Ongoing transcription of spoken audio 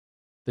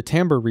the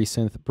Timbre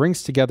Resynth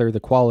brings together the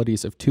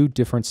qualities of two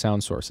different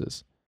sound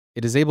sources.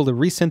 It is able to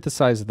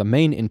resynthesize the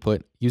main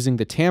input using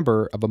the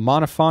timbre of a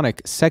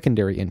monophonic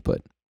secondary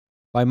input.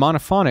 By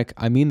monophonic,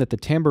 I mean that the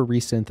Timbre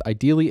Resynth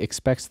ideally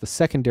expects the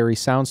secondary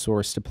sound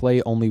source to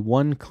play only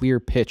one clear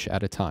pitch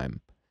at a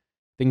time.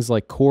 Things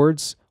like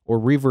chords or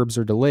reverbs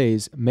or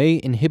delays may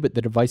inhibit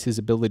the device's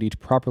ability to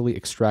properly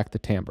extract the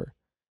timbre.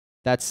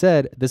 That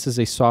said, this is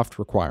a soft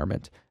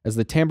requirement, as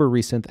the Timbre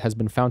Resynth has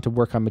been found to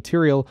work on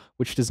material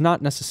which does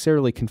not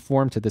necessarily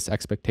conform to this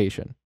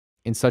expectation.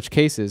 In such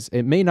cases,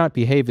 it may not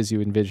behave as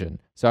you envision,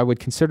 so I would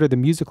consider the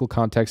musical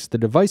context the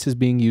device is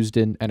being used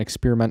in and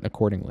experiment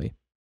accordingly.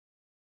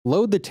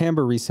 Load the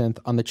Timbre Resynth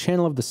on the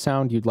channel of the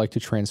sound you'd like to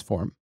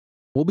transform.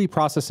 We'll be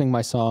processing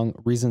my song,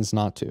 Reasons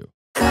Not To.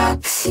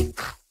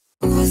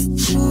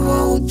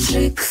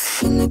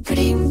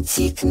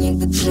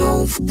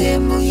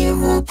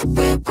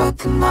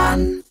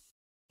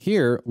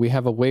 Here, we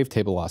have a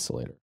wavetable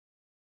oscillator.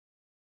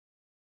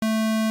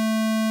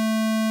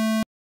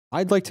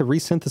 I'd like to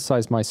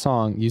resynthesize my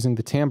song using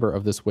the timbre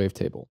of this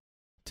wavetable.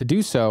 To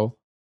do so,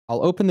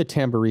 I'll open the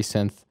Timbre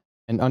Resynth,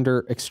 and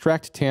under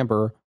Extract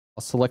Timbre,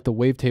 I'll select the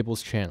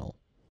wavetable's channel.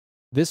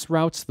 This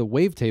routes the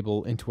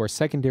wavetable into our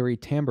secondary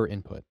timbre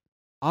input.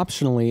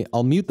 Optionally,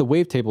 I'll mute the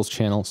wavetable's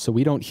channel so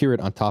we don't hear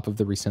it on top of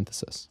the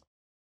resynthesis.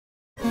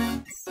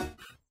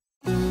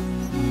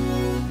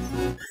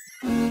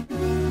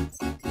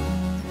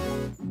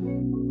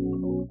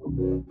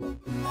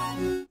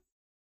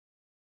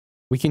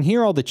 We can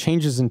hear all the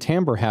changes in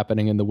timbre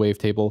happening in the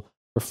wavetable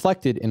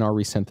reflected in our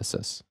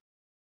resynthesis.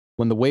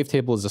 When the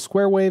wavetable is a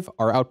square wave,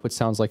 our output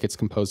sounds like it's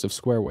composed of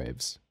square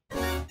waves.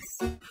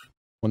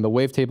 When the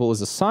wavetable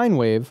is a sine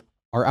wave,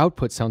 our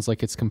output sounds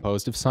like it's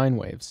composed of sine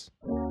waves.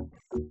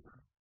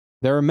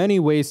 There are many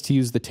ways to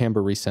use the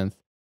Timbre Resynth,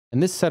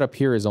 and this setup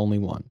here is only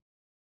one.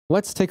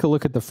 Let's take a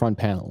look at the front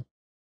panel.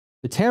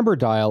 The timbre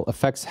dial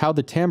affects how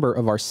the timbre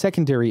of our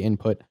secondary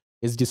input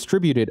is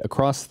distributed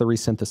across the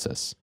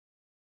resynthesis.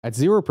 At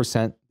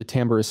 0%, the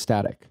timbre is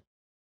static.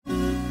 At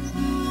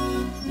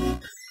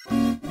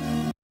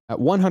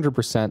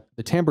 100%,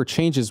 the timbre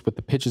changes with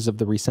the pitches of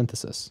the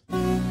resynthesis.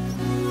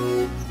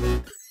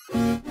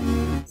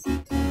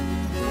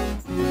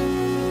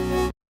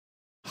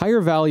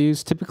 Higher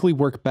values typically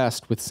work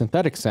best with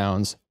synthetic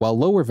sounds, while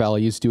lower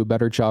values do a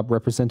better job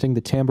representing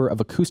the timbre of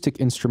acoustic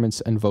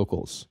instruments and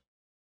vocals.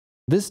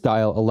 This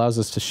dial allows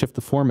us to shift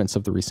the formants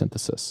of the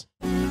resynthesis.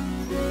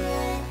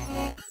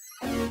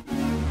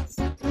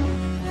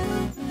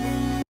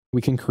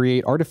 We can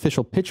create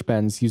artificial pitch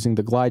bends using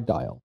the glide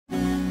dial.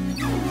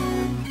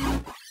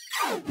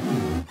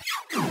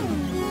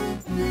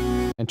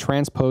 And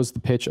transpose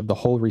the pitch of the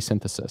whole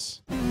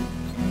resynthesis.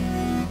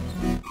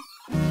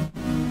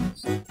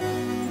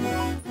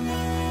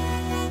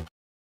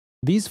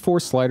 These four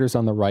sliders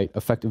on the right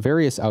affect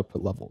various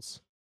output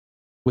levels.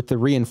 With the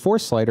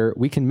reinforce slider,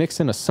 we can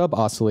mix in a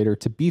sub-oscillator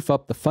to beef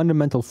up the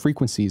fundamental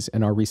frequencies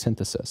in our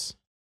resynthesis.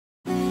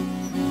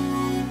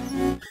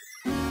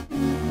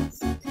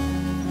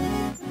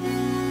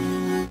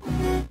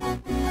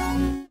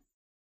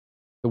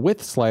 The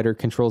width slider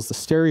controls the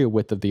stereo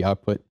width of the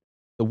output.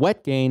 The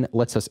wet gain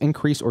lets us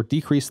increase or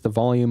decrease the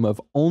volume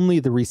of only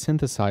the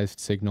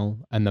resynthesized signal,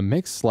 and the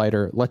mix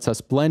slider lets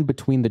us blend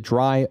between the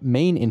dry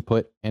main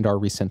input and our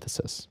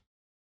resynthesis.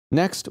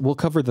 Next, we'll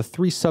cover the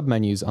three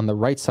submenus on the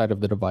right side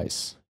of the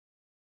device.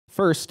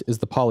 First is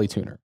the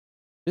Polytuner.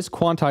 This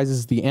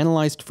quantizes the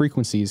analyzed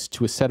frequencies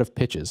to a set of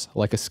pitches,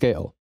 like a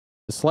scale.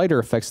 The slider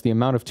affects the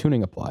amount of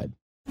tuning applied.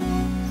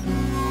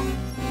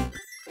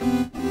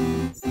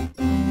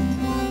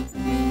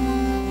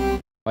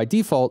 By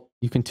default,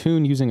 you can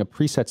tune using a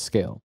preset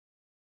scale.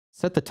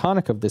 Set the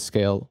tonic of this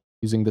scale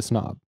using this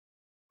knob.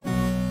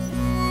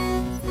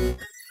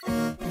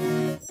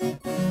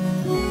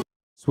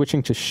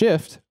 Switching to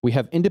shift, we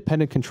have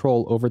independent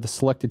control over the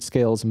selected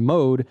scale's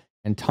mode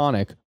and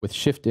tonic with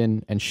shift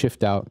in and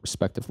shift out,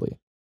 respectively.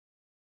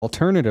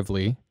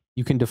 Alternatively,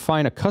 you can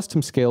define a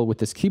custom scale with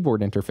this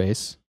keyboard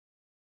interface,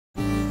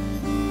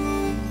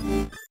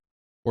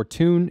 or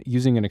tune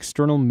using an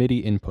external MIDI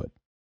input.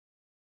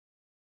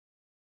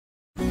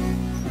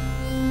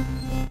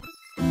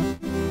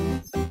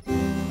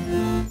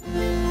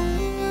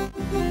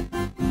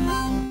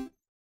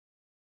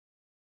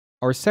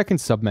 Our second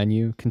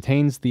submenu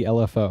contains the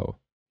LFO.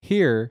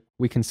 Here,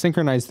 we can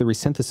synchronize the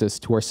resynthesis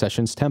to our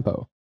session's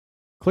tempo.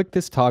 Click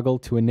this toggle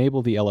to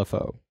enable the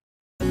LFO.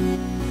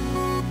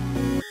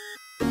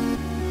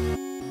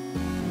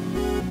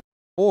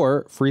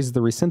 Or freeze the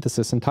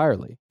resynthesis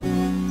entirely.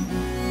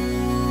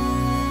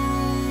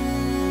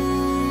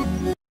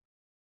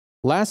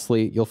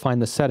 Lastly, you'll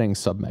find the Settings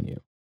submenu.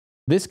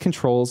 This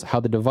controls how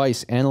the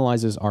device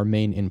analyzes our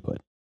main input.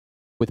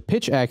 With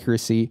pitch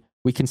accuracy,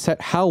 we can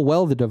set how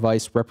well the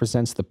device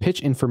represents the pitch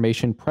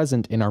information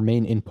present in our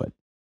main input.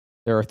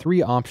 There are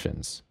three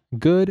options: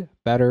 good,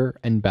 better,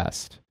 and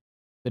best.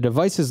 The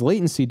device's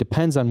latency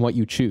depends on what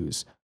you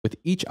choose, with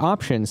each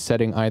option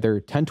setting either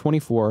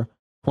 1024,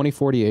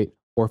 2048,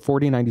 or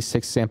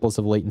 4096 samples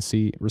of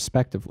latency,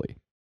 respectively.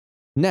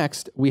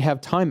 Next, we have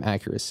time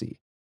accuracy.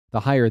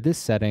 The higher this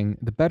setting,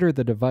 the better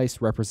the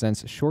device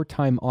represents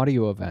short-time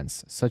audio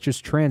events, such as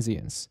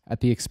transients,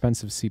 at the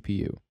expense of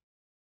CPU.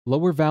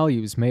 Lower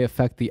values may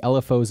affect the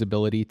LFO's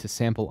ability to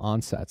sample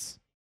onsets.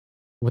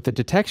 With the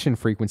detection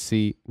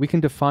frequency, we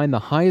can define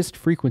the highest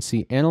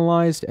frequency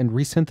analyzed and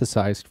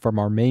resynthesized from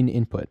our main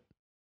input.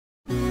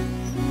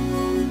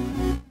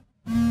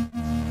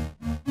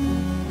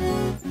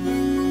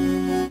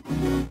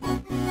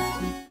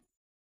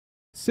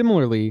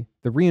 Similarly,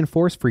 the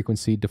reinforce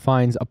frequency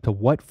defines up to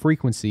what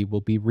frequency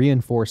will be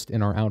reinforced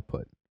in our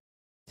output.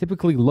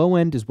 Typically, low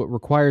end is what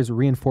requires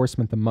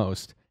reinforcement the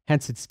most,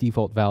 hence its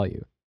default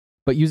value.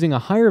 But using a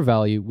higher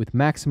value with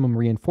maximum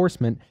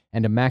reinforcement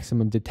and a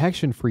maximum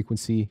detection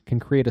frequency can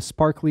create a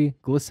sparkly,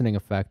 glistening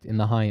effect in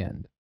the high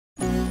end.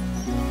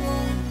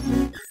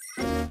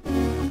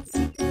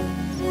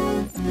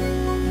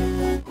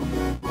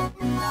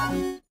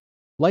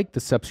 Like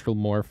the Cepstral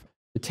Morph,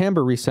 the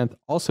Timbre Resynth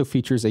also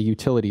features a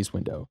utilities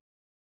window.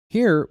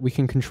 Here, we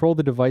can control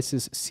the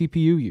device's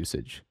CPU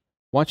usage.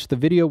 Watch the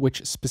video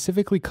which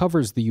specifically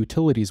covers the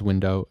utilities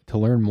window to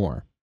learn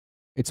more.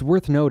 It's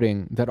worth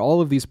noting that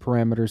all of these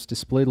parameters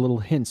display little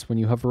hints when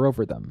you hover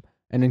over them,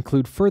 and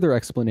include further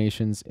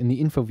explanations in the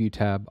Info View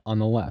tab on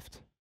the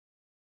left.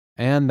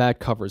 And that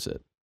covers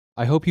it.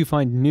 I hope you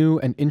find new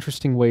and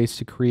interesting ways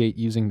to create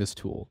using this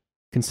tool.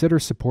 Consider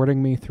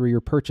supporting me through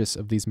your purchase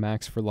of these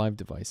Macs for Live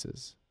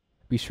devices.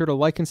 Be sure to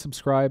like and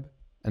subscribe,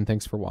 and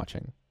thanks for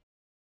watching.